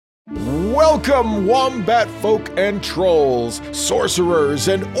Welcome, wombat folk and trolls, sorcerers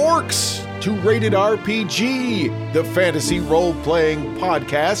and orcs, to Rated RPG, the fantasy role-playing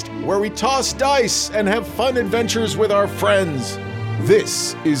podcast where we toss dice and have fun adventures with our friends.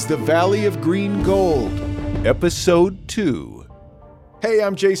 This is the Valley of Green Gold, Episode 2. Hey,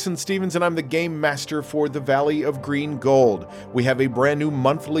 I'm Jason Stevens, and I'm the Game Master for the Valley of Green Gold. We have a brand new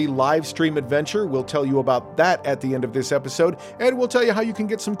monthly live stream adventure. We'll tell you about that at the end of this episode, and we'll tell you how you can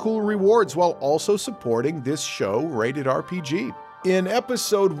get some cool rewards while also supporting this show, Rated RPG. In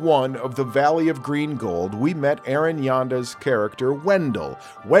Episode 1 of the Valley of Green Gold, we met Aaron Yanda's character, Wendell.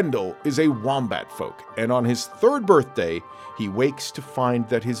 Wendell is a wombat folk, and on his 3rd birthday, he wakes to find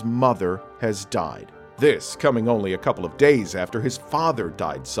that his mother has died. This coming only a couple of days after his father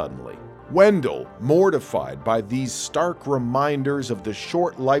died suddenly. Wendell, mortified by these stark reminders of the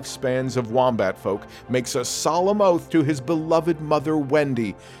short lifespans of wombat folk, makes a solemn oath to his beloved mother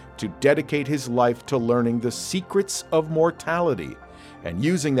Wendy to dedicate his life to learning the secrets of mortality and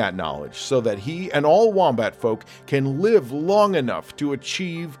using that knowledge so that he and all wombat folk can live long enough to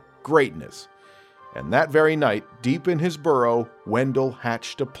achieve greatness. And that very night, deep in his burrow, Wendell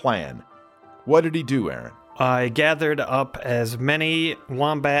hatched a plan. What did he do, Aaron? I gathered up as many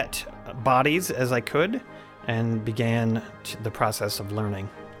wombat bodies as I could and began the process of learning.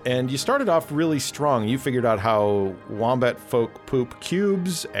 And you started off really strong. You figured out how wombat folk poop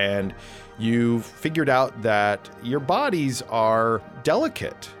cubes, and you figured out that your bodies are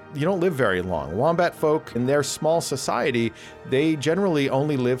delicate. You don't live very long. Wombat folk, in their small society, they generally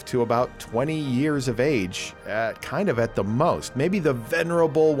only live to about 20 years of age, kind of at the most. Maybe the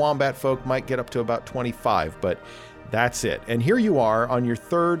venerable wombat folk might get up to about 25, but that's it. And here you are on your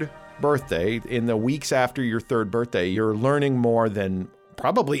 3rd birthday. In the weeks after your 3rd birthday, you're learning more than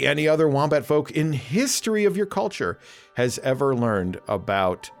probably any other wombat folk in history of your culture has ever learned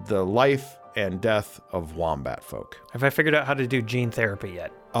about the life and death of wombat folk. Have I figured out how to do gene therapy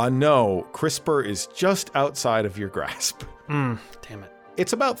yet? No, CRISPR is just outside of your grasp. Damn it.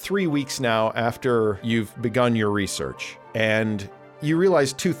 It's about 3 weeks now after you've begun your research, and you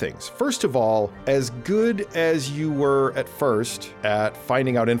realize 2 things. First of all, as good as you were at first at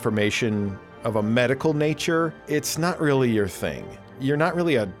finding out information of a medical nature, it's not really your thing. You're not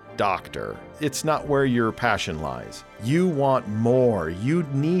really a doctor. It's not where your passion lies. You want more. You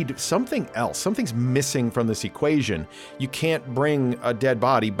need something else. Something's missing from this equation. You can't bring a dead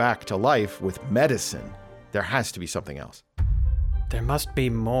body back to life with medicine. There has to be something else. There must be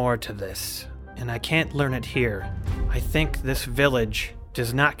more to this, and I can't learn it here. I think this village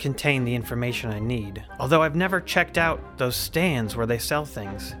does not contain the information I need, although I've never checked out those stands where they sell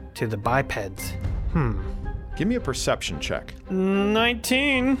things to the bipeds. Give me a perception check.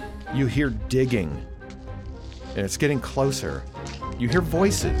 19. You hear digging, and it's getting closer. You hear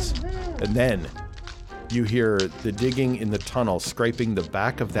voices, and then you hear the digging in the tunnel scraping the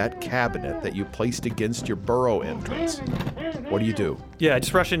back of that cabinet that you placed against your burrow entrance. What do you do? Yeah, I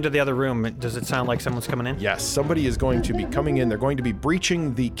just rush into the other room. Does it sound like someone's coming in? Yes, somebody is going to be coming in. They're going to be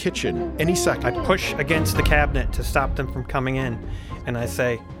breaching the kitchen any second. I push against the cabinet to stop them from coming in, and I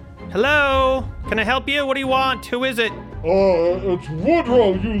say, "Hello? Can I help you? What do you want? Who is it?" It's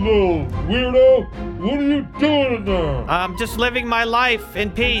Woodrow, you little weirdo. What are you doing in there? I'm just living my life in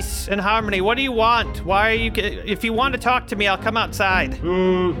peace and harmony. What do you want? Why are you... If you want to talk to me, I'll come outside.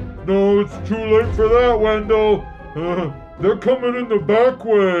 No, it's too late for that, Wendell. They're coming in the back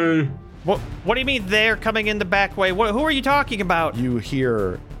way. What do you mean they're coming in the back way? Who are you talking about? You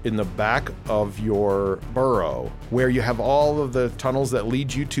hear in the back of your burrow, where you have all of the tunnels that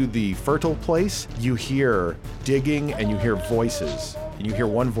lead you to the fertile place, you hear digging and you hear voices. And you hear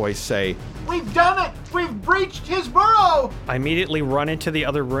one voice say, "We've done it! We've breached his burrow!" I immediately run into the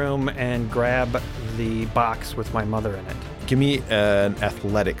other room and grab the box with my mother in it. Give me an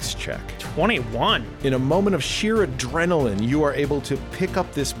athletics check. 21. In a moment of sheer adrenaline, you are able to pick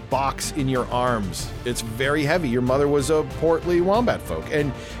up this box in your arms. It's very heavy. Your mother was a portly wombat folk,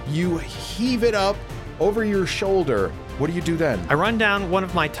 and you heave it up over your shoulder. What do you do then? I run down one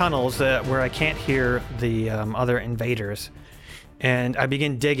of my tunnels where I can't hear the other invaders, and I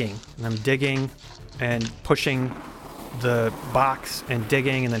begin digging. And I'm digging and pushing the box and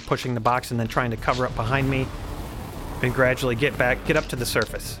digging and then pushing the box and then trying to cover up behind me and gradually get up to the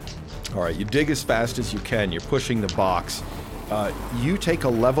surface. All right, you dig as fast as you can. You're pushing the box. You take a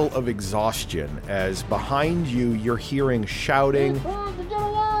level of exhaustion as behind you, you're hearing shouting,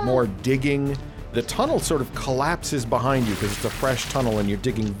 more digging. The tunnel sort of collapses behind you because it's a fresh tunnel and you're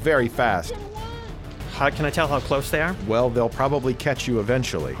digging very fast. How can I tell how close they are? Well, they'll probably catch you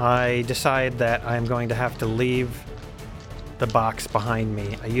eventually. I decide that I'm going to have to leave the box behind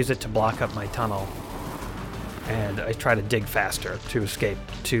me. I use it to block up my tunnel, and I try to dig faster to escape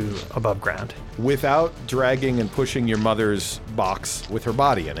to above ground. Without dragging and pushing your mother's box with her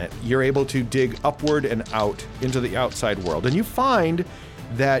body in it, you're able to dig upward and out into the outside world. And you find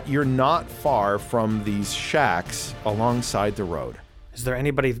that you're not far from these shacks alongside the road. Is there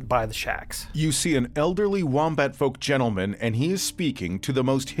anybody by the shacks? You see an elderly wombat folk gentleman, and he is speaking to the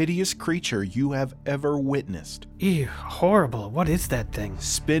most hideous creature you have ever witnessed. Ew, horrible. What is that thing?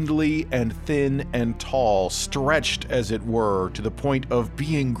 Spindly and thin and tall, stretched as it were to the point of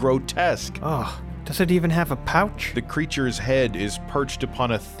being grotesque. Oh, does it even have a pouch? The creature's head is perched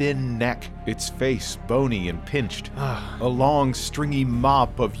upon a thin neck, its face bony and pinched. A long, stringy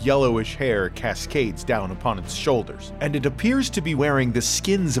mop of yellowish hair cascades down upon its shoulders, and it appears to be wearing the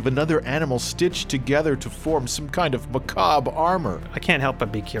skins of another animal stitched together to form some kind of macabre armor. I can't help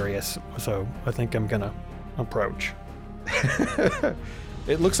but be curious, so I think I'm gonna approach.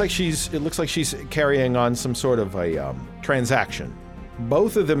 It looks like she's carrying on some sort of a transaction.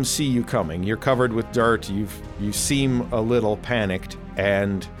 Both of them see you coming. You're covered with dirt. You seem a little panicked,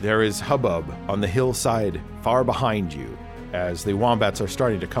 and there is hubbub on the hillside far behind you as the wombats are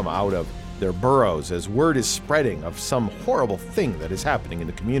starting to come out of their burrows as word is spreading of some horrible thing that is happening in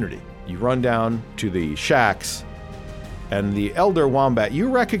the community. You run down to the shacks, and the elder wombat, you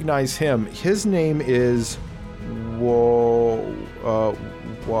recognize him. His name is Wah.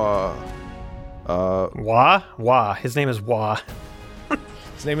 His name is Wah.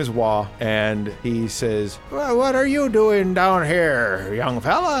 His name is Wah, and he says, "Well, what are you doing down here, young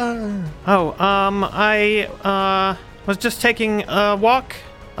fella?" Oh, I was just taking a walk.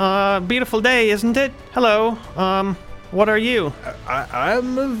 Beautiful day, isn't it? Hello. What are you?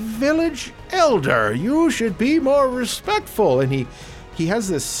 I'm a village elder. You should be more respectful. And he has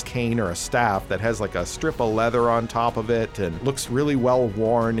this cane or a staff that has like a strip of leather on top of it and looks really well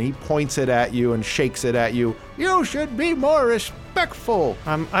worn. He points it at you and shakes it at you. You should be more respectful.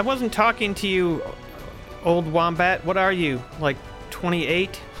 I wasn't talking to you, old wombat. What are you, like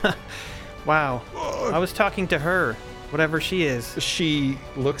 28? Wow. I was talking to her, whatever she is. She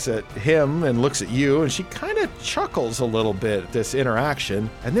looks at him and looks at you, and she kind of chuckles a little bit at this interaction.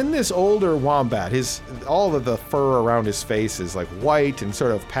 And then this older wombat, all of the fur around his face is like white and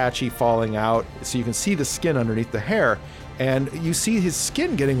sort of patchy, falling out, so you can see the skin underneath the hair, and you see his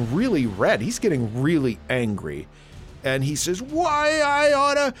skin getting really red. He's getting really angry. And he says, "Why I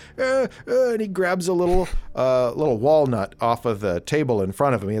oughta," and he grabs a little walnut off of the table in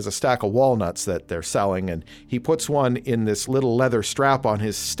front of him. He has a stack of walnuts that they're selling, and he puts one in this little leather strap on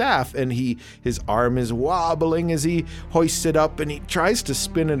his staff, and his arm is wobbling as he hoists it up, and he tries to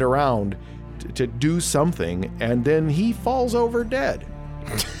spin it around to do something, and then he falls over dead.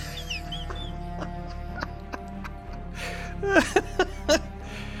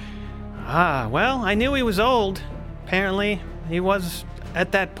 Well, I knew he was old. Apparently, he was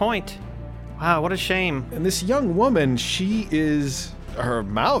at that point. Wow, what a shame. And this young woman, her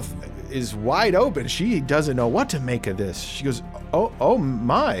mouth is wide open. She doesn't know what to make of this. She goes, oh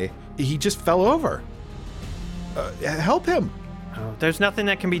my, he just fell over. Help him. Oh, there's nothing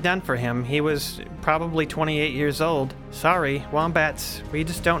that can be done for him. He was probably 28 years old. Sorry, wombats, we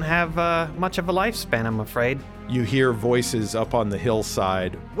just don't have much of a lifespan, I'm afraid. You hear voices up on the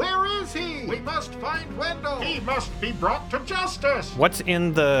hillside. Where is he? We must find Wendell. He must be brought to justice. What's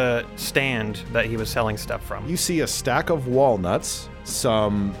in the stand that he was selling stuff from? You see a stack of walnuts,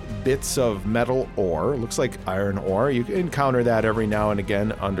 some bits of metal ore, looks like iron ore. You encounter that every now and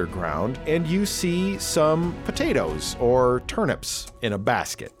again underground. And you see some potatoes or turnips in a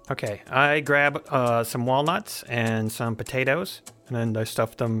basket. Okay, I grab some walnuts and some potatoes, and then I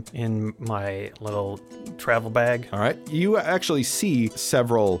stuff them in my little travel bag. All right. You actually see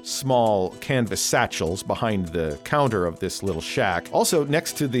several small canvas satchels behind the counter of this little shack. Also,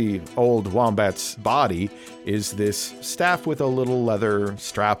 next to the old wombat's body is this staff with a little leather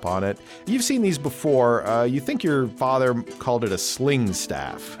strap on it. You've seen these before. You think your father called it a sling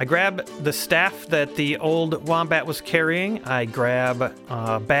staff. I grab the staff that the old wombat was carrying. I grab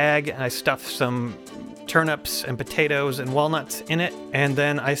a bag, and I stuff some turnips and potatoes and walnuts in it, and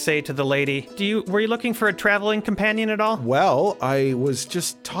then I say to the lady, were you looking for a traveling companion at all? Well, I was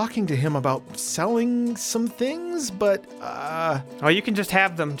just talking to him about selling some things, but Oh, you can just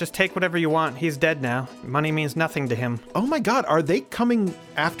have them. Just take whatever you want. He's dead now. Money means nothing to him. Oh my God, are they coming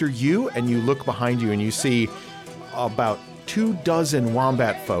after you? And you look behind you and you see about 24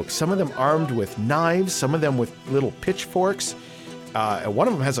 wombat folks, some of them armed with knives, some of them with little pitchforks. And one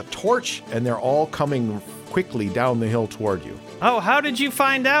of them has a torch, and they're all coming quickly down the hill toward you. Oh, how did you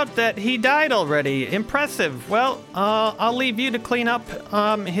find out that he died already? Impressive. Well, I'll leave you to clean up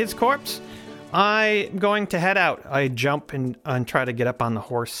his corpse. I'm going to head out. I jump and try to get up on the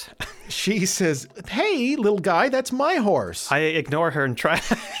horse. She says, "Hey, little guy, that's my horse." I ignore her and try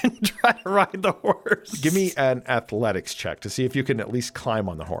to ride the horse. Give me an athletics check to see if you can at least climb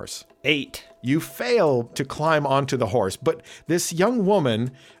on the horse. 8. You fail to climb onto the horse, but this young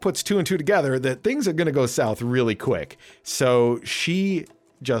woman puts 2 and 2 together that things are going to go south really quick. So she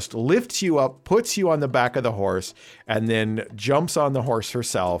just lifts you up, puts you on the back of the horse, and then jumps on the horse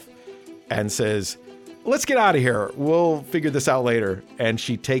herself and says, "Let's get out of here. We'll figure this out later." And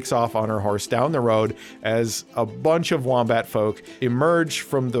she takes off on her horse down the road as a bunch of wombat folk emerge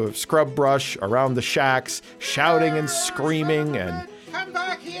from the scrub brush around the shacks, shouting and screaming. And Come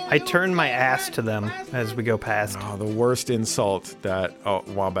back here. I turn my ass to them as we go past. the worst insult that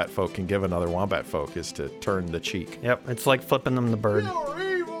wombat folk can give another wombat folk is to turn the cheek. Yep, it's like flipping them the bird.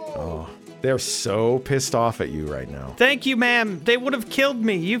 You're evil. They're so pissed off at you right now. Thank you, ma'am. They would have killed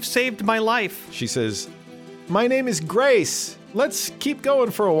me. You've saved my life. She says, "My name is Grace. Let's keep going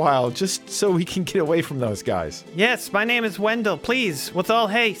for a while just so we can get away from those guys." Yes, my name is Wendell. Please, with all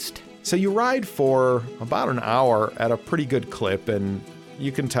haste. So you ride for about an hour at a pretty good clip, and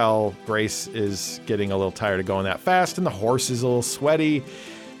you can tell Grace is getting a little tired of going that fast, and the horse is a little sweaty.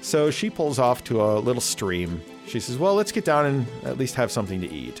 So she pulls off to a little stream. She says, "Well, let's get down and at least have something to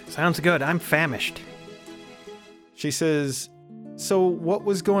eat." Sounds good. I'm famished. She says, "So what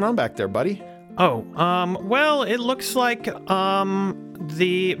was going on back there, buddy?" Oh, well, it looks like,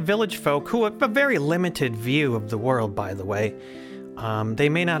 the village folk, who have a very limited view of the world, by the way, they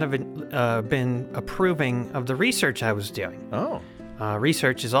may not have been approving of the research I was doing. Oh.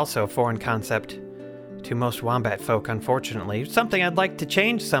 Research is also a foreign concept to most wombat folk, unfortunately. Something I'd like to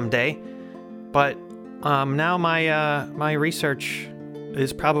change someday, but now my research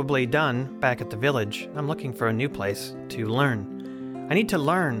is probably done back at the village. I'm looking for a new place to learn. I need to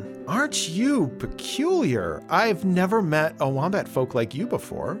learn. Aren't you peculiar? I've never met a wombat folk like you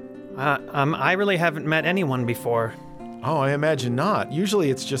before. I really haven't met anyone before. Oh, I imagine not.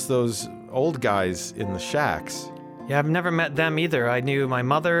 Usually it's just those old guys in the shacks. Yeah, I've never met them either. I knew my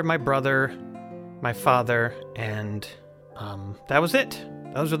mother, my brother, my father, and that was it.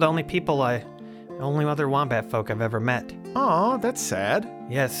 Those are the only only other wombat folk I've ever met. Aw, that's sad.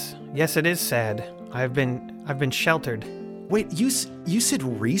 Yes, it is sad. I've been sheltered. Wait, you said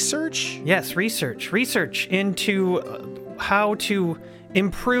research? Yes, research into how to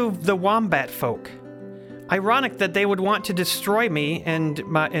improve the wombat folk. Ironic that they would want to destroy me and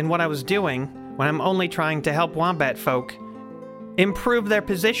what I was doing when I'm only trying to help wombat folk improve their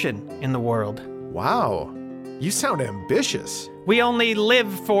position in the world. Wow, you sound ambitious. We only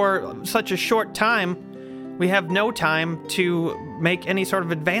live for such a short time. We have no time to make any sort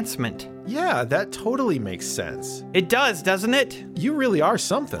of advancement. Yeah, that totally makes sense. It does, doesn't it? You really are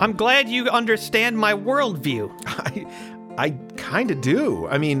something. I'm glad you understand my worldview. I kind of do.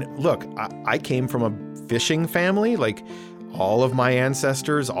 I mean, look, I came from a fishing family. Like, all of my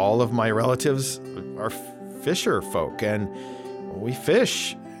ancestors, all of my relatives are fisher folk, and we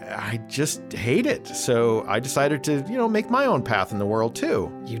fish. I just hate it. So I decided to, make my own path in the world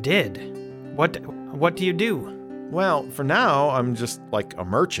too. You did? What do you do? Well, for now, I'm just like a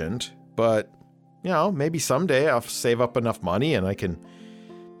merchant, but, maybe someday I'll save up enough money and I can,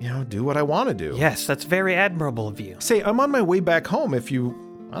 do what I want to do. Yes, that's very admirable of you. Say, I'm on my way back home if you,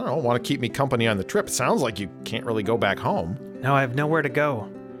 want to keep me company on the trip. It sounds like you can't really go back home. No, I have nowhere to go.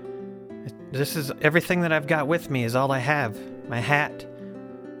 This is everything that I've got with me is all I have. My hat,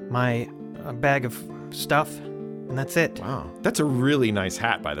 my bag of stuff, and that's it. Wow, that's a really nice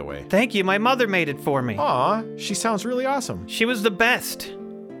hat, by the way. Thank you. My mother made it for me. Aw, she sounds really awesome. She was the best.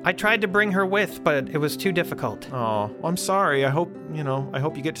 I tried to bring her with, but it was too difficult. Oh, I'm sorry. I hope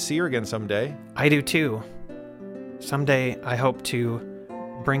you get to see her again someday. I do too. Someday I hope to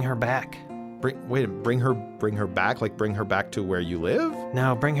bring her back. Bring her back? Like bring her back to where you live?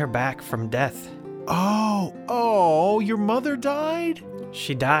 No, bring her back from death. Oh, your mother died?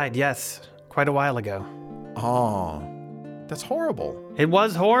 She died, yes, quite a while ago. Oh, that's horrible. It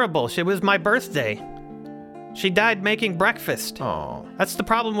was horrible. It was my birthday. She died making breakfast. Oh. That's the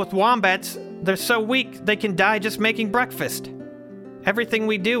problem with wombats. They're so weak, they can die just making breakfast. Everything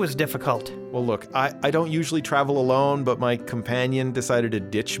we do is difficult. Well, look, I don't usually travel alone, but my companion decided to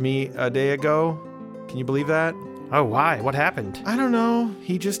ditch me a day ago. Can you believe that? Oh, why? What happened? I don't know.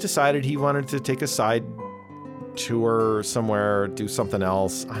 He just decided he wanted to take a side tour somewhere, do something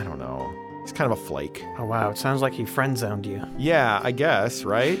else. I don't know. He's kind of a flake. Oh, wow. It sounds like he friend-zoned you. Yeah, I guess,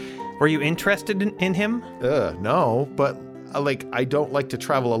 right? Were you interested in him? No, but I don't like to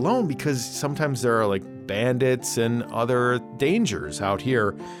travel alone because sometimes there are like bandits and other dangers out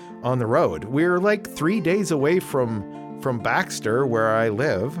here on the road. We're like 3 days away from Baxter, where I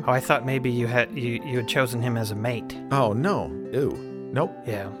live. Oh, I thought maybe you had chosen him as a mate. Oh, no. Ew. Nope.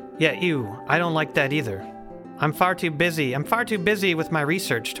 Yeah, ew. I don't like that either. I'm far too busy with my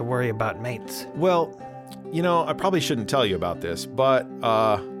research to worry about mates. Well, I probably shouldn't tell you about this, but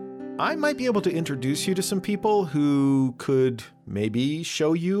I might be able to introduce you to some people who could maybe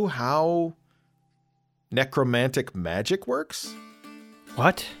show you how necromantic magic works.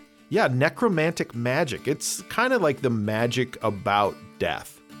 What? Yeah, necromantic magic. It's kind of like the magic about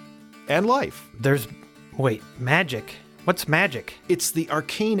death and life. Wait, magic? What's magic? It's the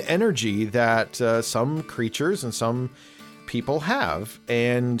arcane energy that some creatures and some people have.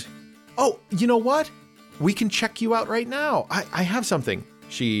 And, oh, you know what? We can check you out right now. I have something.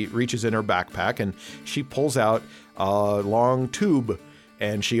 She reaches in her backpack and she pulls out a long tube.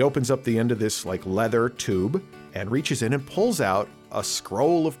 And she opens up the end of this like leather tube and reaches in and pulls out a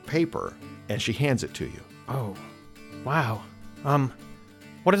scroll of paper. And she hands it to you. Oh, wow.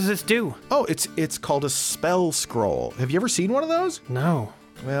 What does this do? Oh, it's called a spell scroll. Have you ever seen one of those? No.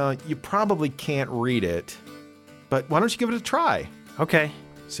 Well, you probably can't read it, but why don't you give it a try? Okay.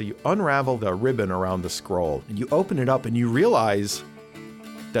 So you unravel the ribbon around the scroll, and you open it up, and you realize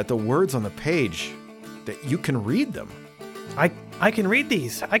that the words on the page, that you can read them. I can read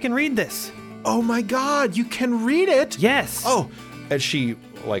these. I can read this. Oh my God, you can read it? Yes. Oh, as she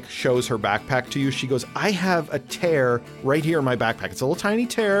shows her backpack to you, she goes, I have a tear right here in my backpack. It's a little tiny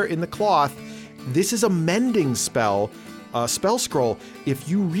tear in the cloth. This is a mending spell scroll. If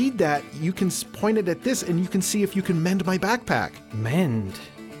you read that, you can point it at this and you can see if you can mend my backpack. Mend?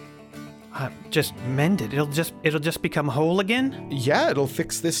 Just mend it. It'll just become whole again? Yeah, it'll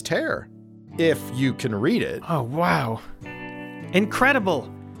fix this tear. If you can read it. Oh, wow.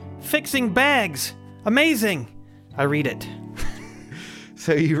 Incredible. Fixing bags. Amazing. I read it.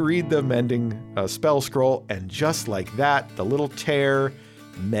 So you read the mending spell scroll, and just like that, the little tear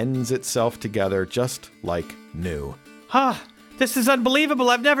mends itself together just like new. This is unbelievable.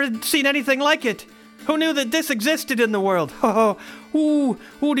 I've never seen anything like it. Who knew that this existed in the world? Ooh,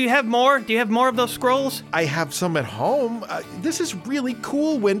 do you have more? Do you have more of those scrolls? I have some at home. This is really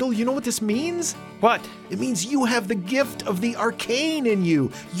cool, Wendell. You know what this means? What? It means you have the gift of the arcane in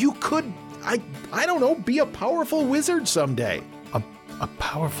you. You could, I don't know, be a powerful wizard someday. A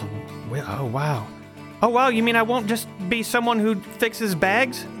powerful... Oh, wow. Oh, wow, you mean I won't just be someone who fixes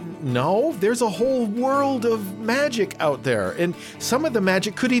bags? No, there's a whole world of magic out there, and some of the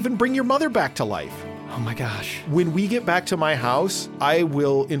magic could even bring your mother back to life. Oh my gosh. When we get back to my house, I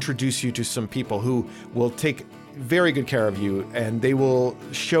will introduce you to some people who will take very good care of you, and they will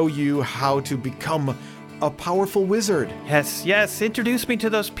show you how to become a powerful wizard. Yes, introduce me to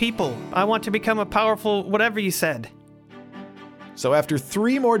those people. I want to become a powerful whatever you said. So after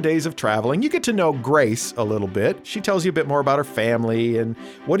 3 more days of traveling, you get to know Grace a little bit. She tells you a bit more about her family, and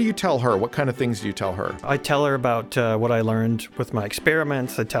what do you tell her? What kind of things do you tell her? I tell her about what I learned with my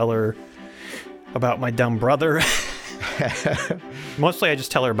experiments. I tell her about my dumb brother. Mostly I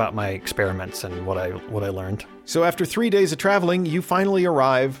just tell her about my experiments and what I learned. So after 3 days of traveling, you finally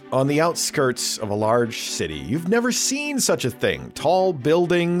arrive on the outskirts of a large city. You've never seen such a thing. Tall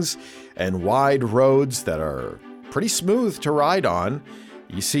buildings and wide roads that are pretty smooth to ride on.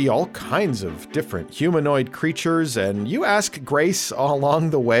 You see all kinds of different humanoid creatures, and you ask Grace all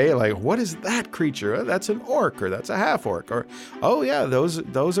along the way, like, what is that creature? That's an orc, or that's a half-orc, or, oh yeah, those are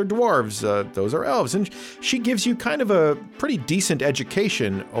dwarves, those are elves. And she gives you kind of a pretty decent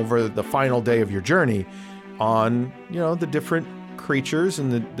education over the final day of your journey on, the different creatures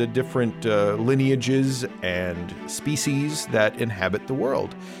and the different lineages and species that inhabit the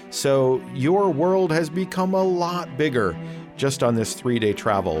world. So your world has become a lot bigger just on this 3-day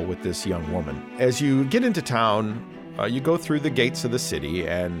travel with this young woman. As you get into town, you go through the gates of the city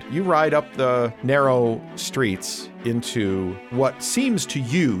and you ride up the narrow streets into what seems to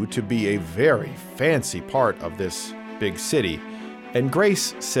you to be a very fancy part of this big city. And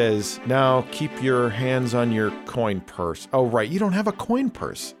Grace says, now keep your hands on your coin purse. Oh, right, you don't have a coin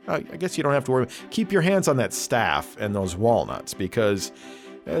purse. I guess you don't have to worry. Keep your hands on that staff and those walnuts because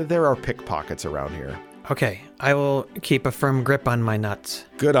there are pickpockets around here. Okay, I will keep a firm grip on my nuts.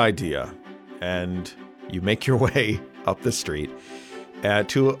 Good idea. And you make your way up the street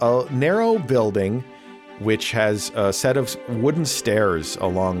to a narrow building which has a set of wooden stairs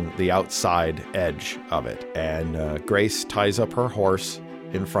along the outside edge of it. And Grace ties up her horse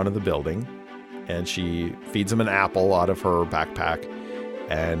in front of the building, and she feeds him an apple out of her backpack,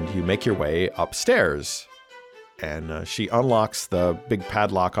 and you make your way upstairs. And she unlocks the big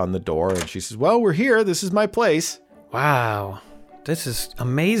padlock on the door, and she says, well, we're here. This is my place. Wow. This is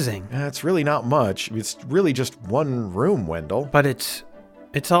amazing. It's really not much. It's really just one room, Wendell. But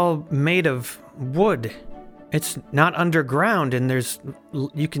it's all made of wood. It's not underground, and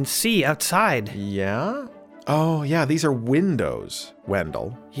you can see outside. Yeah? Oh, yeah, these are windows,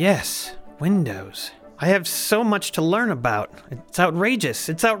 Wendell. Yes, windows. I have so much to learn about. It's outrageous.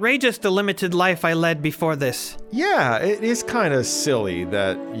 It's outrageous the limited life I led before this. Yeah, it is kind of silly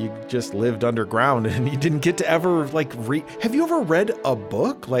that you just lived underground and you didn't get to ever, read. Have you ever read a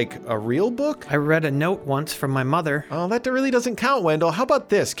book? Like a real book? I read a note once from my mother. Oh, that really doesn't count, Wendell. How about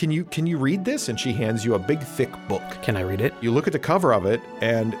this? Can you read this? And she hands you a big, thick book. Can I read it? You look at the cover of it,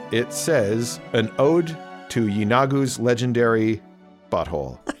 and it says, An Ode to Yinagu's Legendary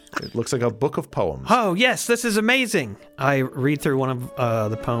Butthole. It looks like a book of poems. Oh, yes, this is amazing. I read through one of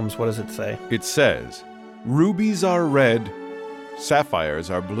the poems. What does it say? It says, rubies are red, sapphires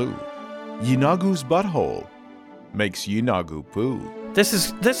are blue. Yinagu's butthole makes Yinagu poo. This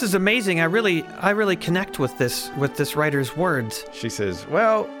is amazing. I really connect with this writer's words. She says,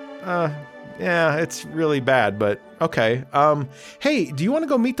 well, yeah, it's really bad, but okay. Hey, do you want to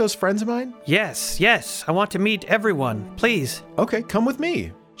go meet those friends of mine? Yes. I want to meet everyone. Please. Okay, come with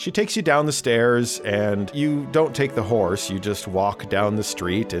me. She takes you down the stairs, and you don't take the horse. You just walk down the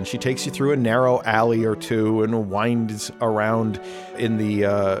street, and she takes you through a narrow alley or two and winds around in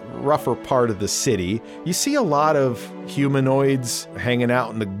the rougher part of the city. You see a lot of humanoids hanging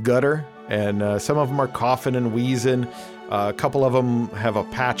out in the gutter, and some of them are coughing and wheezing. A couple of them have a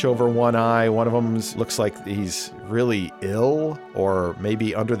patch over one eye. One of them looks like he's really ill or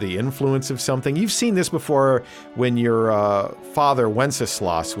maybe under the influence of something. You've seen this before when your father,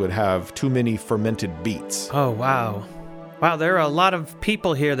 Wenceslas, would have too many fermented beets. Oh, wow. Wow, there are a lot of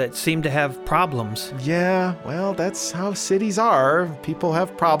people here that seem to have problems. Yeah, well, that's how cities are. People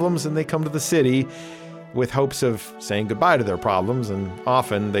have problems and they come to the city with hopes of saying goodbye to their problems, and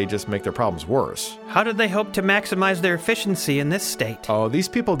often they just make their problems worse. How do they hope to maximize their efficiency in this state? Oh, these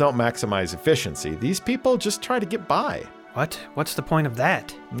people don't maximize efficiency. These people just try to get by. What? What's the point of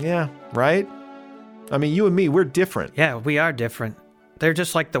that? Yeah, right? I mean, you and me, we're different. Yeah, we are different. They're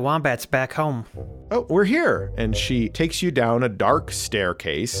just like the wombats back home. Oh, we're here. And she takes you down a dark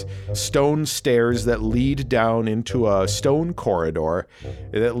staircase, stone stairs that lead down into a stone corridor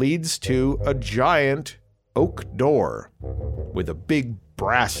that leads to a giant oak door with a big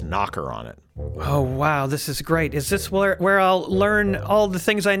brass knocker on it. Oh, wow, this is great. Is this where I'll learn all the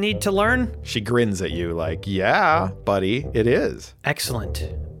things I need to learn? She grins at you like, yeah, buddy, it is.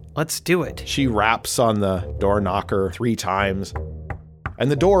 Excellent. Let's do it. She raps on the door knocker 3 times. And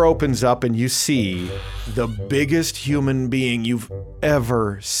the door opens up and you see the biggest human being you've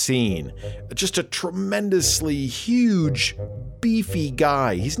ever seen. Just a tremendously huge, beefy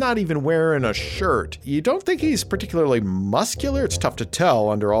guy. He's not even wearing a shirt. You don't think he's particularly muscular? It's tough to tell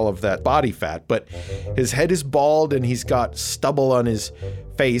under all of that body fat, but his head is bald and he's got stubble on his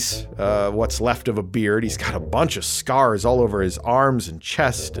face, what's left of a beard. He's got a bunch of scars all over his arms and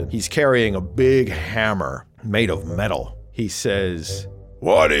chest, and he's carrying a big hammer made of metal. He says,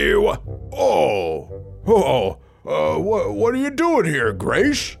 what are you doing here,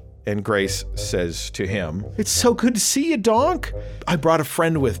 Grace? And Grace says to him, it's so good to see you, Donk. I brought a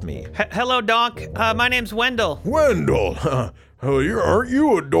friend with me. Hello, Donk. My name's Wendell. Wendell, aren't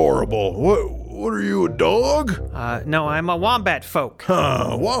you adorable? What are you, a dog? No, I'm a wombat folk.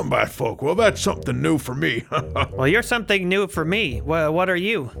 Wombat folk. Well, that's something new for me. Well, you're something new for me. What are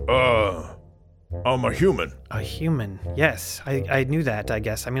you? I'm a human. A human, yes. I knew that, I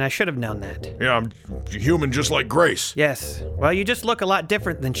guess. I mean, I should have known that. Yeah, I'm human just like Grace. Yes. Well, you just look a lot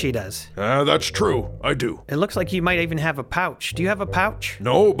different than she does. That's true. I do. It looks like you might even have a pouch. Do you have a pouch?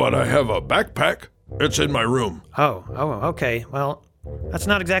 No, but I have a backpack. It's in my room. Oh, okay. Well, that's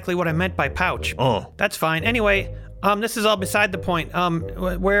not exactly what I meant by pouch. Oh. That's fine. Anyway, this is all beside the point.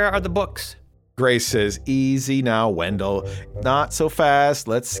 Where are the books? Grace says, easy now, Wendell. Not so fast.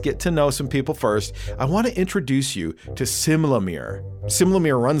 Let's get to know some people first. I want to introduce you to Simlamir.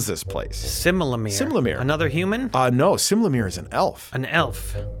 Simlamir runs this place. Simlamir? Another human? No, Simlamir is an elf. An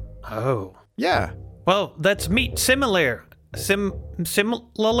elf? Oh. Yeah. Well, let's meet Similar.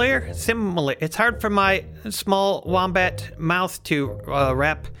 Similar? It's hard for my small wombat mouth to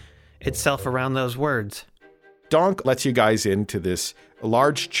wrap itself around those words. Donk lets you guys into this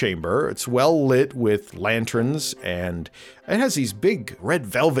large chamber. It's well lit with lanterns, and it has these big red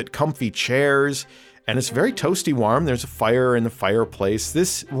velvet comfy chairs, And it's very toasty warm. There's a fire in the fireplace.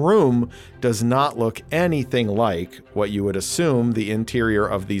 This room does not look anything like what you would assume the interior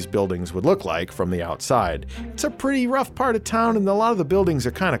of these buildings would look like from the outside. It's a pretty rough part of town, and a lot of the buildings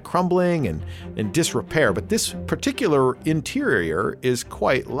are kind of crumbling and in disrepair, but this particular interior is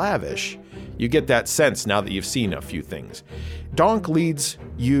quite lavish. You get that sense now that you've seen a few things. Donk leads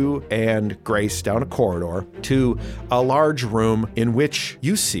you and Grace down a corridor to a large room in which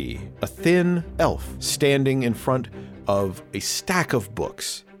you see a thin elf standing in front of a stack of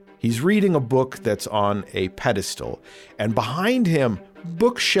books. He's reading a book that's on a pedestal, and behind him,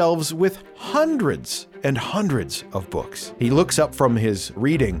 bookshelves with hundreds and hundreds of books. He looks up from his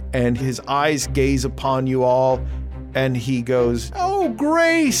reading, and his eyes gaze upon you all, and he goes, "Oh,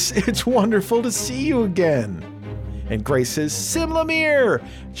 Grace, it's wonderful to see you again." And Grace says, "Simlamir!"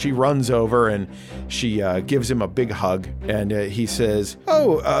 She runs over and she gives him a big hug. And he says,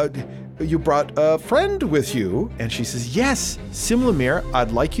 "Oh, you brought a friend with you?" And she says, "Yes, Simlamir,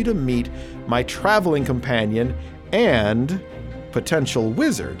 I'd like you to meet my traveling companion and potential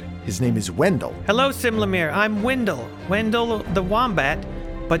wizard. His name is Wendell." Hello, Simlamir. I'm Wendell. Wendell the Wombat,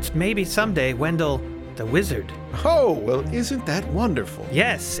 but maybe someday Wendell the Wizard. Oh, well, isn't that wonderful?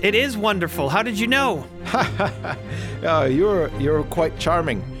 Yes, it is wonderful. How did you know? You're quite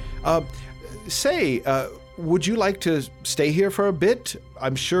charming. Would you like to stay here for a bit?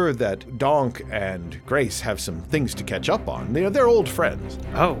 I'm sure that Donk and Grace have some things to catch up on. They're old friends.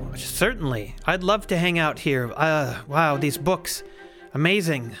 Oh, certainly. I'd love to hang out here. Wow, these books.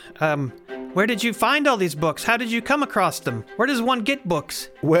 Amazing. Where did you find all these books? How did you come across them? Where does one get books?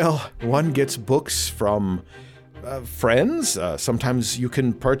 Well, one gets books from friends. Sometimes you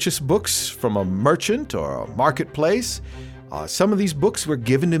can purchase books from a merchant or a marketplace. Some of these books were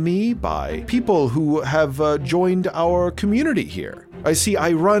given to me by people who have joined our community here.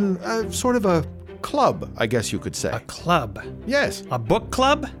 I run sort of a club, I guess you could say. A club? Yes. A book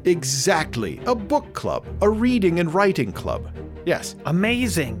club? Exactly. A book club. A reading and writing club. Yes.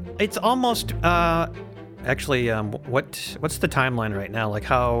 Amazing. It's almost, actually, what's the timeline right now? Like,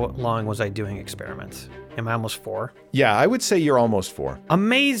 how long was I doing experiments? Am I almost 4? Yeah, I would say you're almost 4.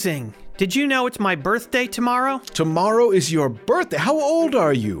 Amazing. Did you know it's my birthday tomorrow? Tomorrow is your birthday. How old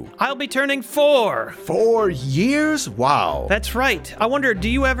are you? I'll be turning 4. 4 years? Wow. That's right. I wonder, do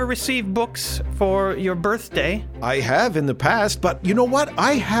you ever receive books for your birthday? I have in the past, but you know what?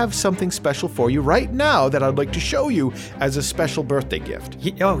 I have something special for you right now that I'd like to show you as a special birthday gift.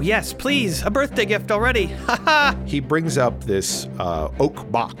 Oh, yes, please. A birthday gift already. Ha-ha! He brings up this oak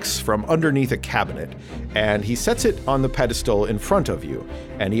box from underneath a cabinet, and he sets it on the pedestal in front of you.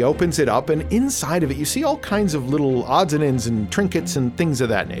 And he opens it up, and inside of it, you see all kinds of little odds and ends and trinkets and things of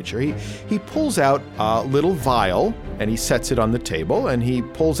that nature. He pulls out a little vial, and he sets it on the table, and he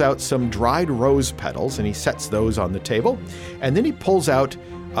pulls out some dried rose petals, and he sets those on the table. And then he pulls out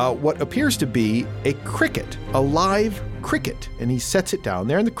what appears to be a cricket, a live cricket, and he sets it down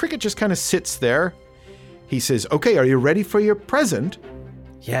there, and the cricket just kind of sits there. He says, "Okay, are you ready for your present?"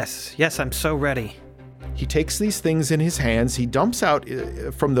 Yes, I'm so ready. He takes these things in his hands. He dumps out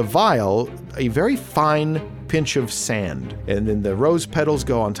from the vial a very fine pinch of sand. And then the rose petals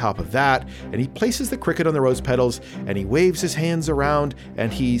go on top of that. And he places the cricket on the rose petals and he waves his hands around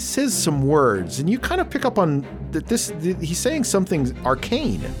and he says some words. And you kind of pick up on that he's saying something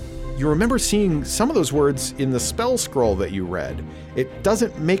arcane. You remember seeing some of those words in the spell scroll that you read. It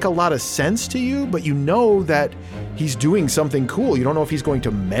doesn't make a lot of sense to you, but you know that he's doing something cool. You don't know if he's going to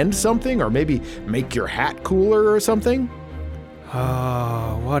mend something or maybe make your hat cooler or something.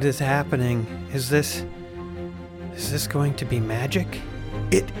 Oh, what is happening? Is this going to be magic?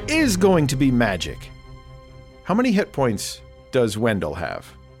 It is going to be magic. How many hit points does Wendell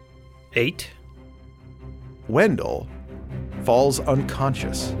have? 8. Wendell falls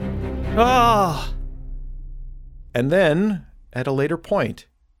unconscious. Oh! And then, at a later point,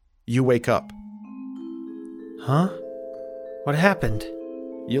 you wake up. Huh? What happened?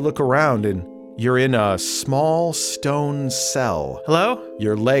 You look around and you're in a small stone cell. Hello?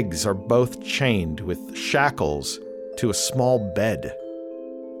 Your legs are both chained with shackles to a small bed.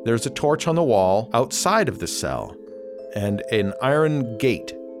 There's a torch on the wall outside of the cell and an iron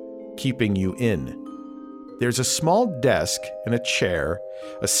gate keeping you in. There's a small desk and a chair,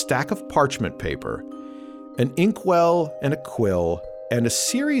 a stack of parchment paper, an inkwell and a quill, and a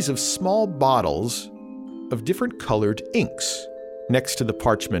series of small bottles of different colored inks next to the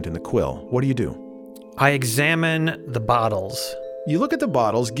parchment and the quill. What do you do? I examine the bottles. You look at the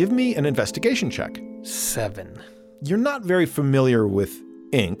bottles. Give me an investigation check. 7. You're not very familiar with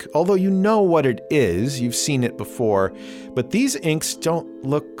ink, although you know what it is. You've seen it before. But these inks don't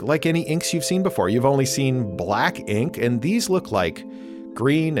look like any inks you've seen before. You've only seen black ink, and these look like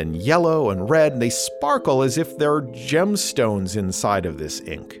green and yellow and red, and they sparkle as if there are gemstones inside of this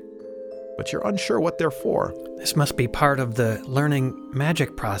ink. But you're unsure what they're for. This must be part of the learning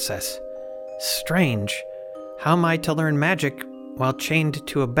magic process. Strange. How am I to learn magic while chained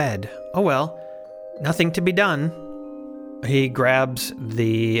to a bed? Oh well, nothing to be done. He grabs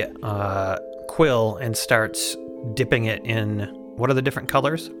the quill and starts dipping it in. What are the different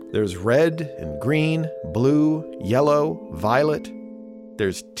colors? There's red and green, blue, yellow, violet.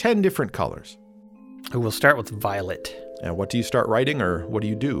 There's 10 different colors. We'll start with violet. And what do you start writing, or what do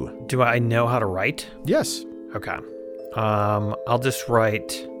you do? Do I know how to write? Yes. Okay. I'll just write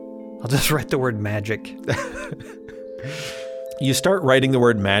the word magic. You start writing the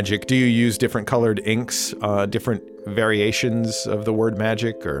word magic. Do you use different colored inks, different variations of the word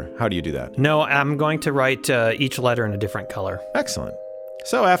magic, or how do you do that? No, I'm going to write each letter in a different color. Excellent.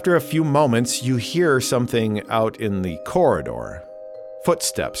 So after a few moments, you hear something out in the corridor.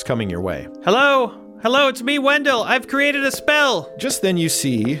 Footsteps coming your way. Hello? Hello, it's me, Wendell. I've created a spell. Just then you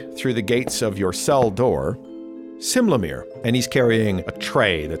see, through the gates of your cell door, Simlamir, and he's carrying a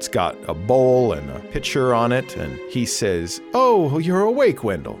tray that's got a bowl and a pitcher on it, and he says, "Oh, you're awake,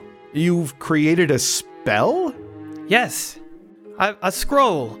 Wendell. You've created a spell?" Yes. A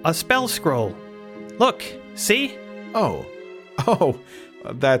scroll. A spell scroll. Look. See? Oh,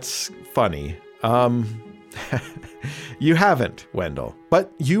 that's funny. You haven't, Wendell,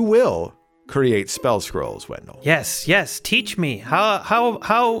 but you will create spell scrolls, Wendell. Yes. Teach me.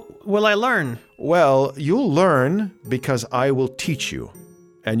 How will I learn? Well, you'll learn because I will teach you,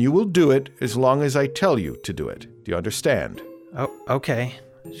 and you will do it as long as I tell you to do it. Do you understand? Oh, okay.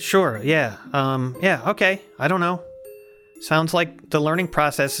 Sure, yeah. Okay. I don't know. Sounds like the learning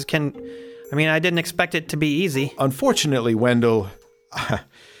process I didn't expect it to be easy. Unfortunately, Wendell,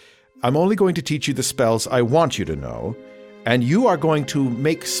 I'm only going to teach you the spells I want you to know, and you are going to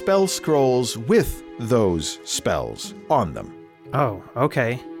make spell scrolls with those spells on them. Oh,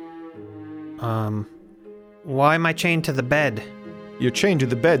 okay. Why am I chained to the bed? You're chained to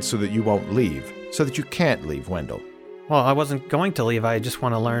the bed so that you won't leave, so that you can't leave, Wendell. Well, I wasn't going to leave. I just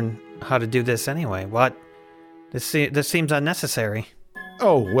want to learn how to do this anyway. What? This seems unnecessary.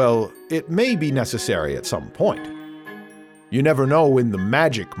 Oh, well, it may be necessary at some point. You never know when the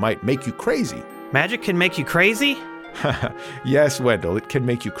magic might make you crazy. Magic can make you crazy? Yes, Wendell, it can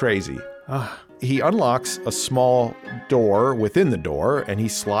make you crazy. Ugh. He unlocks a small door within the door, and he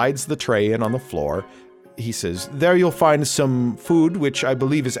slides the tray in on the floor. He says, "There you'll find some food, which I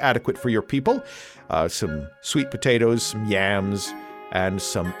believe is adequate for your people. Some sweet potatoes, some yams, and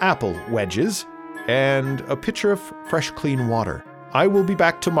some apple wedges, and a pitcher of fresh, clean water. I will be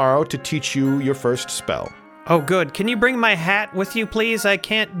back tomorrow to teach you your first spell." Oh, good. Can you bring my hat with you, please? I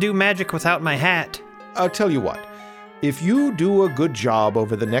can't do magic without my hat. I'll tell you what. If you do a good job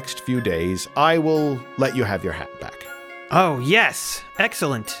over the next few days, I will let you have your hat back. Oh, yes.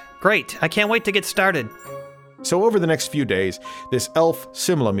 Excellent. Great. I can't wait to get started. So over the next few days, this elf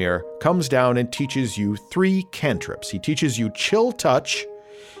Simlamir comes down and teaches you 3 cantrips. He teaches you Chill Touch,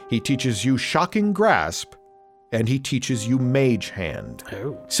 he teaches you Shocking Grasp, and he teaches you Mage Hand.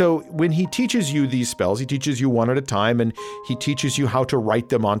 Oh. So when he teaches you these spells, he teaches you one at a time, and he teaches you how to write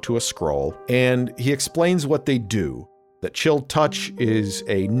them onto a scroll, and he explains what they do. That Chill Touch is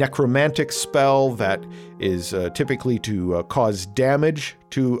a necromantic spell that is typically to cause damage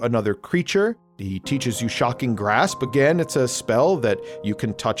to another creature. He teaches you Shocking Grasp. Again, it's a spell that you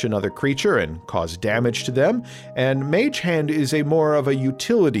can touch another creature and cause damage to them. And Mage Hand is a more of a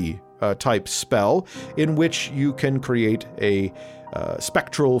utility type spell in which you can create a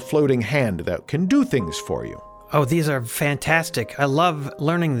spectral floating hand that can do things for you. Oh, these are fantastic. I love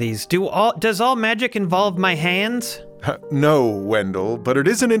learning these. Does all magic involve my hands? No, Wendell, but it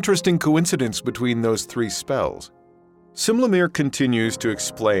is an interesting coincidence between those 3 spells. Simlamir continues to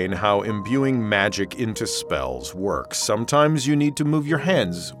explain how imbuing magic into spells works. Sometimes you need to move your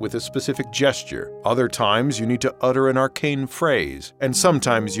hands with a specific gesture. Other times you need to utter an arcane phrase. And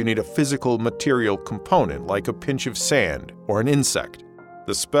sometimes you need a physical material component like a pinch of sand or an insect.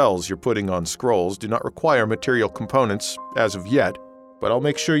 The spells you're putting on scrolls do not require material components as of yet, but I'll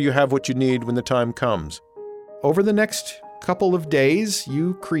make sure you have what you need when the time comes. Over the next couple of days,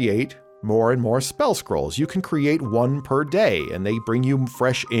 you create more and more spell scrolls. You can create 1 per day, and they bring you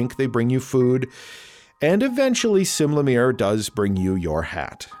fresh ink, they bring you food, and eventually Simlamir does bring you your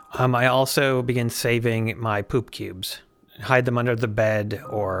hat. I also begin saving my poop cubes. Hide them under the bed,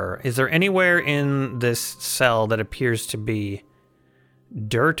 or is there anywhere in this cell that appears to be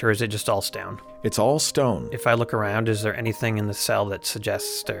dirt, or is it just all stone? It's all stone. If I look around, is there anything in the cell that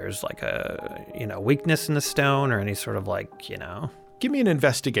suggests there's like a, weakness in the stone or any sort of Give me an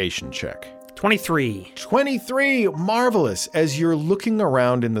investigation check. 23. 23! Marvelous! As you're looking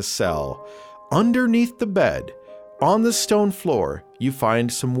around in the cell, underneath the bed, on the stone floor, you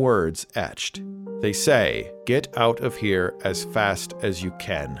find some words etched. They say, "Get out of here as fast as you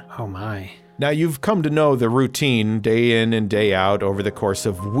can." Oh my. Now, you've come to know the routine day in and day out over the course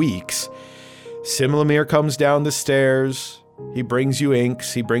of weeks. Simlamir comes down the stairs. He brings you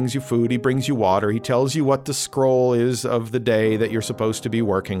inks, he brings you food, he brings you water, he tells you what the scroll is of the day that you're supposed to be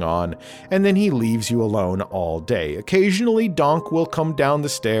working on, and then he leaves you alone all day. Occasionally, Donk will come down the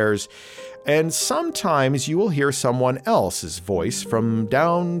stairs, and sometimes you will hear someone else's voice from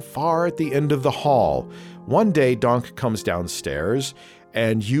down far at the end of the hall. One day, Donk comes downstairs,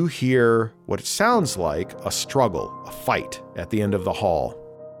 and you hear what sounds like a struggle, a fight at the end of the hall.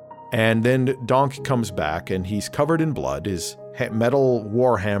 And then Donk comes back, and he's covered in blood. His metal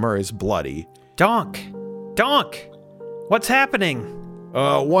warhammer is bloody. Donk! What's happening?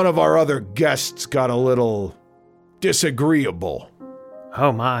 One of our other guests got a little disagreeable.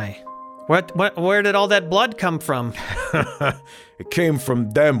 Oh my. Where did all that blood come from? It came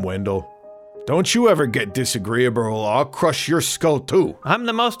from them, Wendell. Don't you ever get disagreeable, or I'll crush your skull too. I'm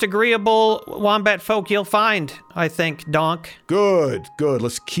the most agreeable wombat folk you'll find, I think, Donk. Good.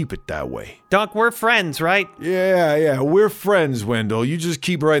 Let's keep it that way. Donk, we're friends, right? Yeah, we're friends, Wendell. You just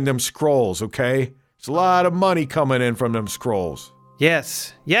keep writing them scrolls, okay? There's a lot of money coming in from them scrolls.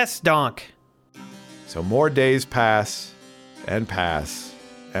 Yes, Donk. So more days pass, and pass,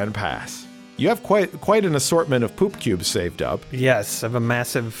 and pass. You have quite an assortment of poop cubes saved up. Yes, I have a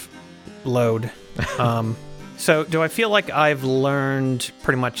massive load. So do I feel like I've learned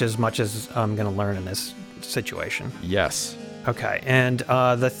pretty much as I'm going to learn in this situation? Yes. Okay, and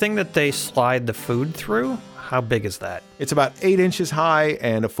the thing that they slide the food through, how big is that? It's about 8 inches high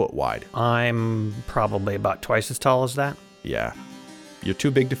and a foot wide. I'm probably about twice as tall as that. Yeah. You're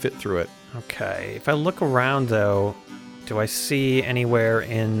too big to fit through it. Okay, if I look around though, do I see anywhere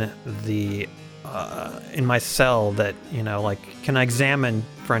in the in my cell that, can I examine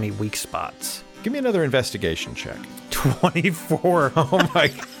for any weak spots? Give me another investigation check. 24. Oh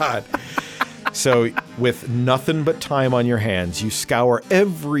my God. So with nothing but time on your hands, you scour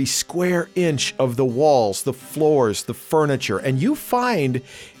every square inch of the walls, the floors, the furniture, and you find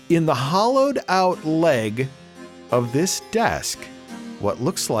in the hollowed out leg of this desk what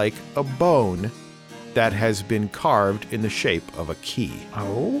looks like a bone that has been carved in the shape of a key.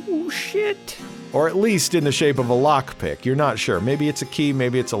 Oh, shit. Or at least in the shape of a lockpick. You're not sure. Maybe it's a key,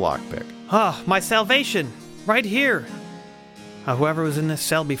 maybe it's a lockpick. Ah, my salvation. Right here. Whoever was in this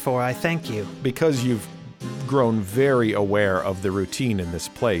cell before, I thank you. Because you've grown very aware of the routine in this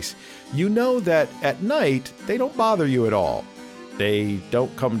place, you know that at night, they don't bother you at all. They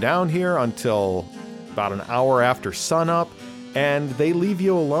don't come down here until about an hour after sunup, and they leave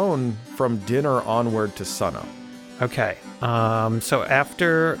you alone from dinner onward to sunup. Okay, so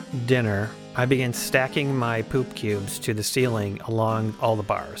after dinner, I begin stacking my poop cubes to the ceiling along all the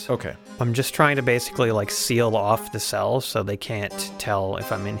bars. Okay. I'm just trying to basically seal off the cells so they can't tell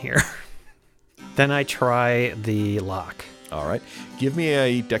if I'm in here. Then I try the lock. All right. Give me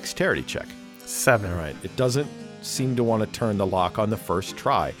a dexterity check. 7. All right. It doesn't seem to want to turn the lock on the first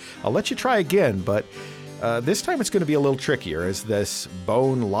try. I'll let you try again, but this time it's going to be a little trickier as this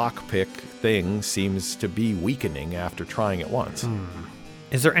bone lockpick thing seems to be weakening after trying it once.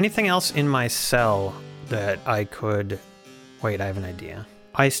 Is there anything else in my cell that I could... Wait, I have an idea.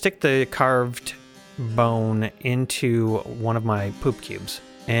 I stick the carved bone into one of my poop cubes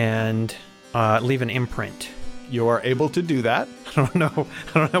and leave an imprint. You are able to do that. I don't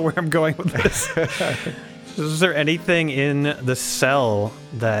know where I'm going with this. Is there anything in the cell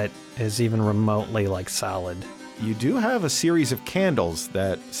that is even remotely solid? You do have a series of candles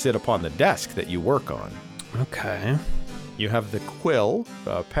that sit upon the desk that you work on. Okay. You have the quill,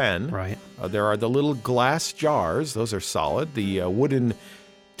 pen. Right. There are the little glass jars. Those are solid. The wooden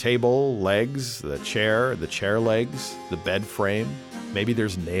table legs, the chair legs, the bed frame. Maybe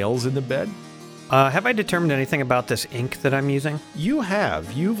there's nails in the bed. Have I determined anything about this ink that I'm using? You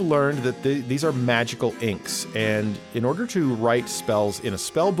have. You've learned that these are magical inks, and in order to write spells in a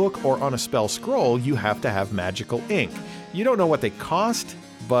spell book or on a spell scroll, you have to have magical ink. You don't know what they cost,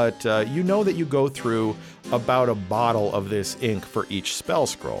 but you know that you go through about a bottle of this ink for each spell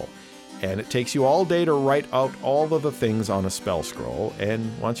scroll. And it takes you all day to write out all of the things on a spell scroll,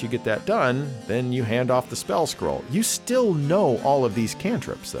 and once you get that done, then you hand off the spell scroll. You still know all of these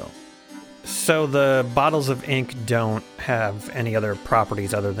cantrips, though. So the bottles of ink don't have any other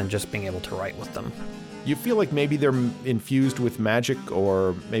properties other than just being able to write with them. You feel like maybe they're infused with magic,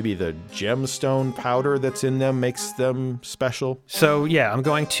 or maybe the gemstone powder that's in them makes them special? So yeah, I'm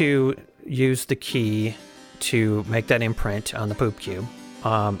going to use the key to make that imprint on the poop cube.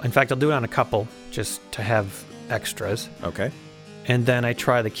 In fact, I'll do it on a couple just to have extras. Okay. And then I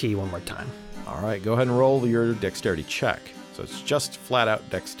try the key one more time. All right, go ahead and roll your dexterity check. So it's just flat out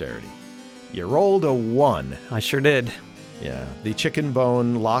dexterity. You rolled a 1. I sure did. Yeah, the chicken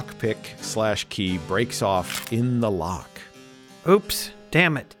bone lockpick / key breaks off in the lock. Oops,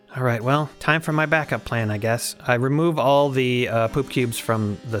 damn it. All right, well, time for my backup plan, I guess. I remove all the poop cubes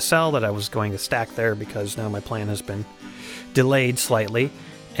from the cell that I was going to stack there because now my plan has been delayed slightly.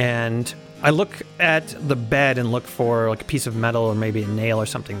 And I look at the bed and look for like a piece of metal or maybe a nail or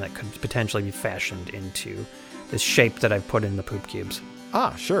something that could potentially be fashioned into this shape that I've put in the poop cubes.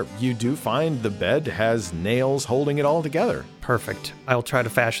 Ah, sure. You do find the bed has nails holding it all together. Perfect. I'll try to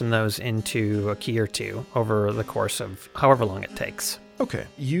fashion those into a key or two over the course of however long it takes. Okay.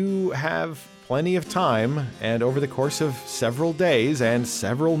 You have plenty of time, and over the course of several days and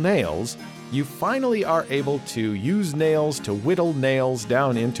several nails, you finally are able to use nails to whittle nails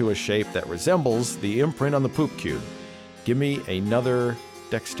down into a shape that resembles the imprint on the poop cube. Give me another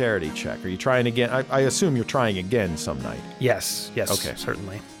dexterity check. Are you trying again? I assume you're trying again some night. Yes, Okay.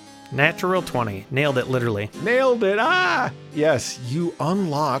 Certainly. Natural 20. Nailed it, literally. Nailed it! Ah! Yes, you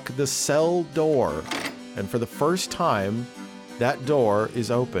unlock the cell door, and for the first time, that door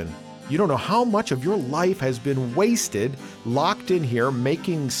is open. You don't know how much of your life has been wasted locked in here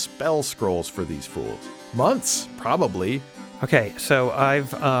making spell scrolls for these fools. Months, probably. Okay, so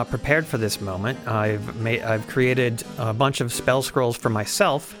I've prepared for this moment. I've created a bunch of spell scrolls for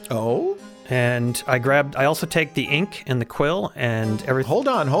myself. Oh? And I also take the ink and the quill and everything. Hold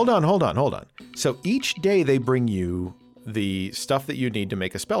on. So each day they bring you the stuff that you need to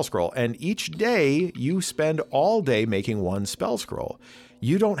make a spell scroll, and each day you spend all day making one spell scroll.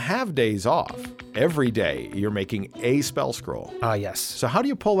 You don't have days off. Every day you're making a spell scroll. Yes. So how do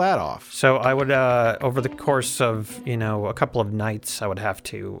you pull that off? So I would, over the course of, a couple of nights, I would have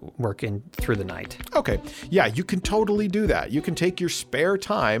to work in through the night. Okay. Yeah, you can totally do that. You can take your spare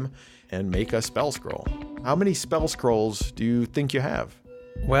time and make a spell scroll. How many spell scrolls do you think you have?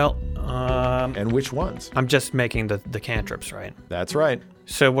 Well, And which ones? I'm just making the cantrips, right? That's right.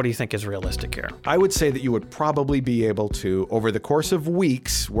 So what do you think is realistic here? I would say that you would probably be able to, over the course of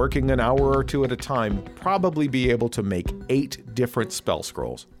weeks, working an hour or two at a time, probably be able to make 8 different spell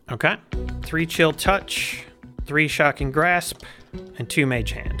scrolls. Okay. 3 Chill Touch, 3 Shocking Grasp, and 2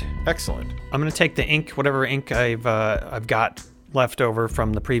 Mage Hand. Excellent. I'm going to take the ink, whatever ink I've got left over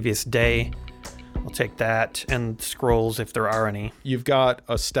from the previous day. I'll take that and scrolls if there are any. You've got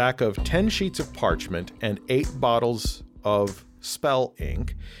a stack of 10 sheets of parchment and 8 bottles of spell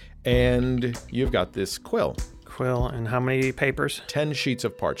ink, and you've got this quill. Quill and how many papers? 10 sheets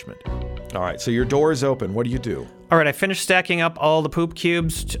of parchment. All right, so your door is open. What do you do? All right, I finished stacking up all the poop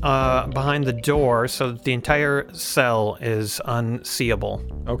cubes behind the door so that the entire cell is unseeable.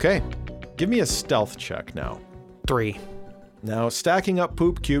 Okay, give me a stealth check now. 3. Now, stacking up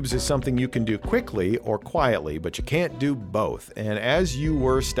poop cubes is something you can do quickly or quietly, but you can't do both. And as you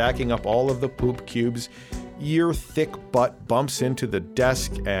were stacking up all of the poop cubes, your thick butt bumps into the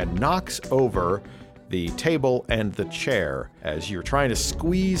desk and knocks over the table and the chair as you're trying to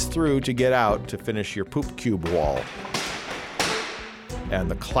squeeze through to get out to finish your poop cube wall.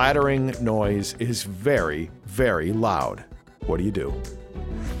 And the clattering noise is very, very loud. What do you do?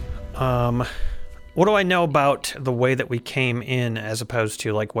 What do I know about the way that we came in as opposed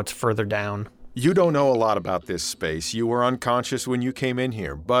to like what's further down? You don't know a lot about this space. You were unconscious when you came in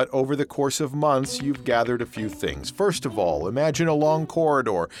here, but over the course of months, you've gathered a few things. First of all, imagine a long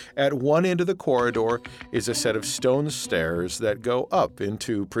corridor. At one end of the corridor is a set of stone stairs that go up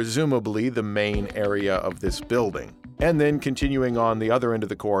into presumably the main area of this building. And then continuing on the other end of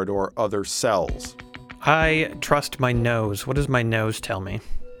the corridor, other cells. I trust my nose. What does my nose tell me?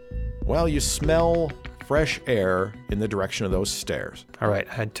 Well, you smell fresh air in the direction of those stairs. All right,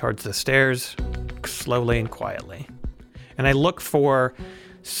 I head towards the stairs slowly and quietly. And I look for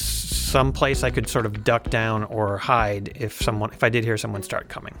some place I could sort of duck down or hide if I did hear someone start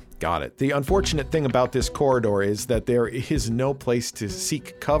coming. Got it. The unfortunate thing about this corridor is that there is no place to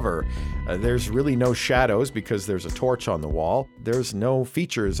seek cover. There's really no shadows because there's a torch on the wall. There's no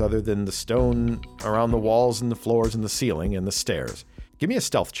features other than the stone around the walls and the floors and the ceiling and the stairs. Give me a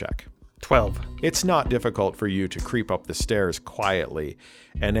stealth check. 12. It's not difficult for you to creep up the stairs quietly.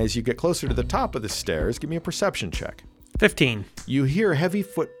 And as you get closer to the top of the stairs, give me a perception check. 15. You hear heavy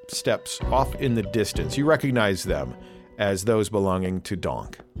footsteps off in the distance. You recognize them as those belonging to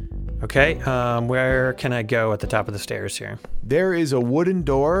Donk. Okay, where can I go at the top of the stairs here? There is a wooden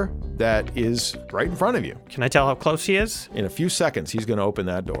door that is right in front of you. Can I tell how close he is? In a few seconds, he's going to open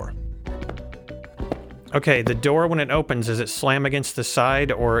that door. Okay, the door, when it opens, does it slam against the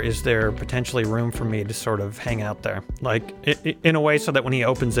side, or is there potentially room for me to sort of hang out there? Like, in a way so that when he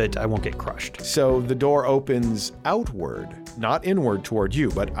opens it, I won't get crushed. So the door opens outward, not inward toward you,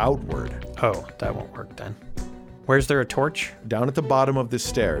 but outward. Oh, that won't work then. Where's there a torch? Down at the bottom of the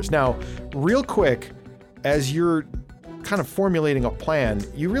stairs. Now, real quick, as you're kind of formulating a plan,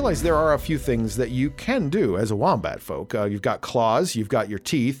 you realize there are a few things that you can do as a wombat folk. You've got claws, you've got your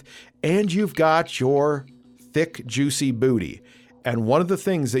teeth, and you've got your thick, juicy booty. And one of the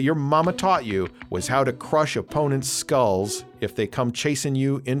things that your mama taught you was how to crush opponents' skulls if they come chasing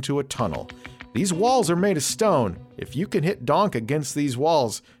you into a tunnel. These walls are made of stone. If you can hit Donk against these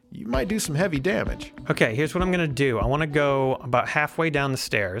walls, you might do some heavy damage. Okay, here's what I'm gonna do. I wanna go about halfway down the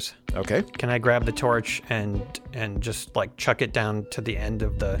stairs. Okay. Can I grab the torch and just like chuck it down to the end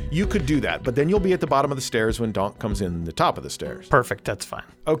of the... You could do that, but then you'll be at the bottom of the stairs when Donk comes in the top of the stairs. Perfect, that's fine.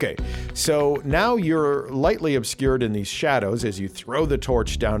 Okay, so now you're lightly obscured in these shadows as you throw the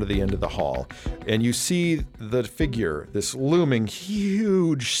torch down to the end of the hall, and you see the figure, this looming,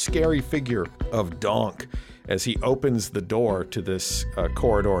 huge, scary figure of Donk, as he opens the door to this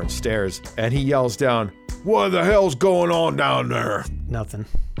corridor and stairs, and he yells down, "What the hell's going on down there?" Nothing.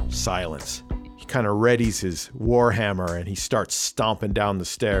 Silence. He kind of readies his warhammer and he starts stomping down the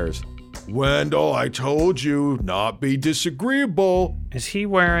stairs. "Wendell, I told you, not be disagreeable." Is he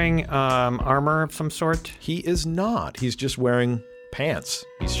wearing armor of some sort? He is not. He's just wearing pants.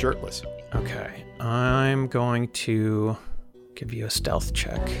 He's shirtless. Okay, I'm going to give you a stealth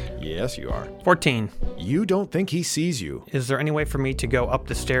check. Yes, you are. 14. You don't think he sees you. Is there any way for me to go up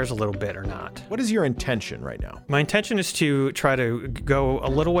the stairs a little bit or not? What is your intention right now? My intention is to try to go a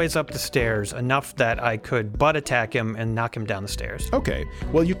little ways up the stairs, enough that I could butt attack him and knock him down the stairs. Okay,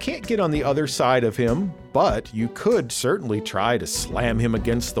 well, you can't get on the other side of him, but you could certainly try to slam him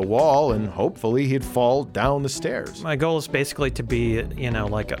against the wall and hopefully he'd fall down the stairs. My goal is basically to be,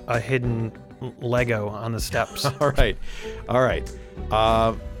 like a hidden Lego on the steps. All right.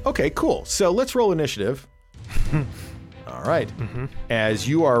 Okay, cool. So let's roll initiative. All right. Mm-hmm. As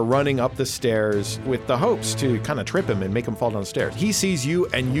you are running up the stairs with the hopes to kind of trip him and make him fall down the stairs. He sees you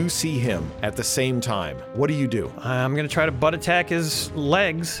and you see him at the same time. What do you do? I'm going to try to butt attack his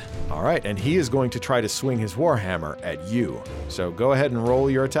legs. All right. And he is going to try to swing his warhammer at you. So go ahead and roll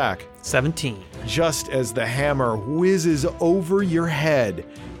your attack. 17. Just as the hammer whizzes over your head,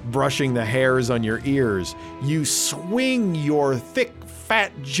 brushing the hairs on your ears, you swing your thick,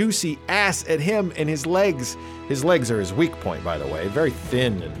 fat, juicy ass at him and his legs. His legs are his weak point, by the way, very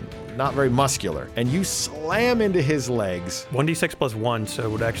thin and not very muscular. And you slam into his legs. 1d6 plus 1, so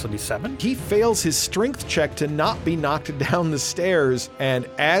it would actually be 7. He fails his strength check to not be knocked down the stairs, and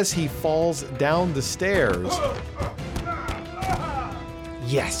as he falls down the stairs,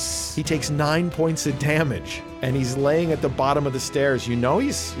 yes, he takes 9 points of damage. And he's laying at the bottom of the stairs.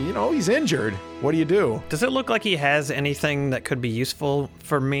 He's injured. What do you do? Does it look like he has anything that could be useful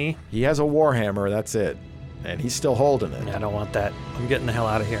for me? He has a warhammer, that's it. And he's still holding it. I don't want that. I'm getting the hell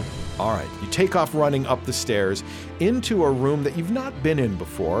out of here. All right, you take off running up the stairs into a room that you've not been in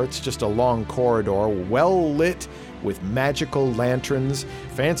before. It's just a long corridor, well lit with magical lanterns,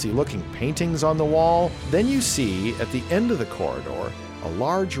 fancy looking paintings on the wall. Then you see, at the end of the corridor, a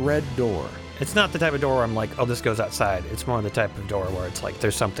large red door. It's not the type of door where I'm like, oh, this goes outside. It's more the type of door where it's like,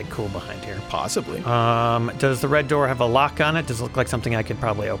 there's something cool behind here. Possibly. Does the red door have a lock on it? Does it look like something I could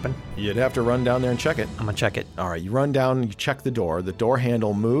probably open? You'd have to run down there and check it. I'm gonna check it. All right, you run down, you check the door. The door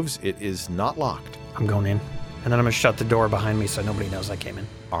handle moves. It is not locked. I'm going in. And then I'm gonna shut the door behind me so nobody knows I came in.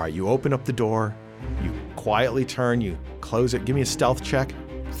 All right, you open up the door. You quietly turn, you close it. Give me a stealth check.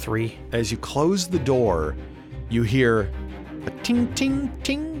 3. As you close the door, you hear a ting, ting,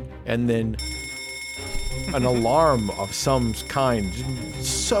 ting, and then an alarm of some kind,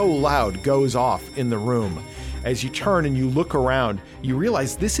 so loud, goes off in the room. As you turn and you look around, you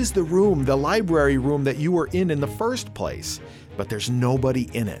realize this is the room, the library room that you were in the first place, but there's nobody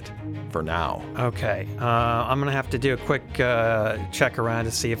in it for now. Okay, I'm gonna have to do a quick check around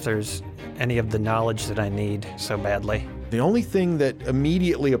to see if there's any of the knowledge that I need so badly. The only thing that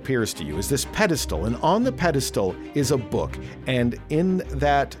immediately appears to you is this pedestal, and on the pedestal is a book, and in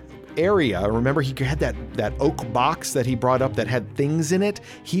that area, remember he had that oak box that he brought up that had things in it?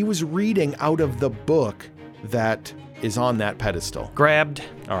 He was reading out of the book that is on that pedestal. Grabbed.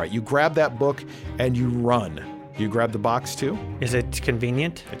 All right, you grab that book and you run. You grab the box too? Is it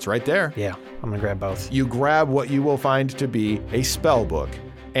convenient? It's right there. Yeah, I'm gonna grab both. You grab what you will find to be a spell book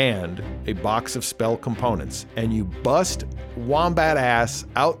and a box of spell components, and you bust wombat ass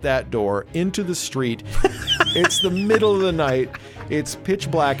out that door into the street. It's the middle of the night. It's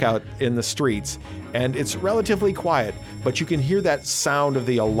pitch black out in the streets, and it's relatively quiet, but you can hear that sound of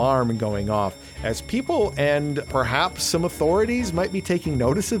the alarm going off as people and perhaps some authorities might be taking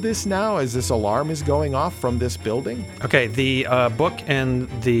notice of this now as this alarm is going off from this building. Okay, the book and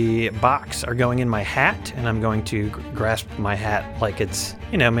the box are going in my hat, and I'm going to grasp my hat like it's,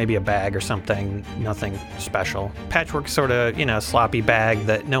 maybe a bag or something, nothing special. Patchwork sort of, sloppy bag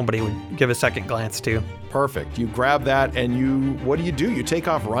that nobody would give a second glance to. Perfect. You grab that and what do? You take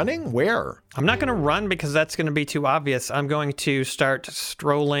off running? Where? I'm not going to run because that's going to be too obvious. I'm going to start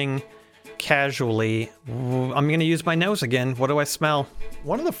strolling casually. I'm going to use my nose again. What do I smell?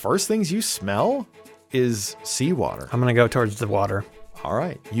 One of the first things you smell is seawater. I'm going to go towards the water. All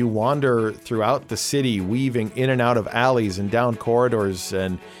right. You wander throughout the city, weaving in and out of alleys and down corridors,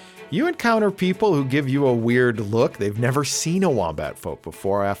 and you encounter people who give you a weird look. They've never seen a wombat folk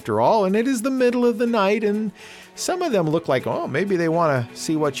before, after all, and it is the middle of the night, and some of them look like, maybe they want to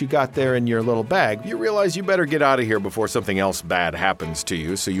see what you got there in your little bag. You realize you better get out of here before something else bad happens to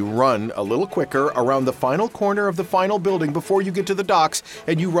you, so you run a little quicker around the final corner of the final building before you get to the docks,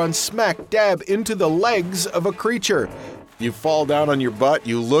 and you run smack dab into the legs of a creature. You fall down on your butt,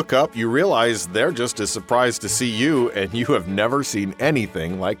 you look up, you realize they're just as surprised to see you, and you have never seen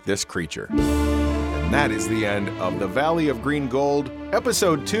anything like this creature. And that is the end of The Valley of Green Gold,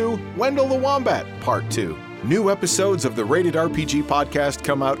 Episode 2, Wendell the Wombat, Part 2. New episodes of the Rated RPG podcast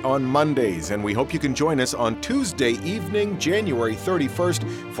come out on Mondays, and we hope you can join us on Tuesday evening, January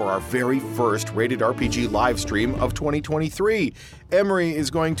 31st, for our very first Rated RPG live stream of 2023. Emery is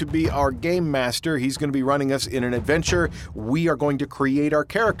going to be our game master. He's going to be running us in an adventure. We are going to create our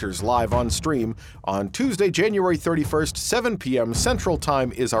characters live on stream on Tuesday, January 31st, 7 p.m. Central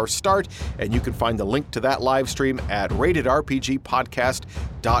Time is our start, and you can find the link to that live stream at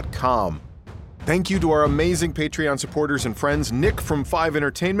ratedrpgpodcast.com. Thank you to our amazing Patreon supporters and friends, Nick from 5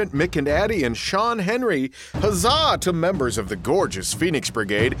 Entertainment, Mick and Addie, and Sean Henry. Huzzah to members of the gorgeous Phoenix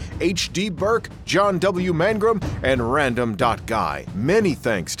Brigade, H.D. Burke, John W. Mangrum, and Random.Guy. Many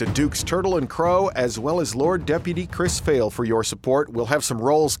thanks to Dukes Turtle and Crow, as well as Lord Deputy Chris Fail for your support. We'll have some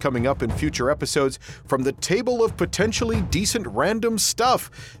roles coming up in future episodes from the Table of Potentially Decent Random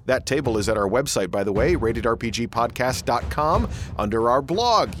Stuff. That table is at our website, by the way, ratedrpgpodcast.com, under our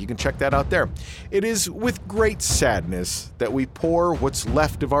blog. You can check that out there. It is with great sadness that we pour what's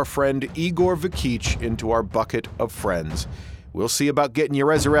left of our friend Igor Vakich into our bucket of friends. We'll see about getting you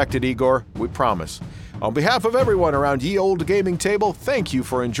resurrected, Igor. We promise. On behalf of everyone around ye old gaming table, thank you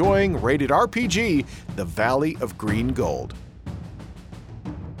for enjoying Rated RPG, The Valley of Green Gold.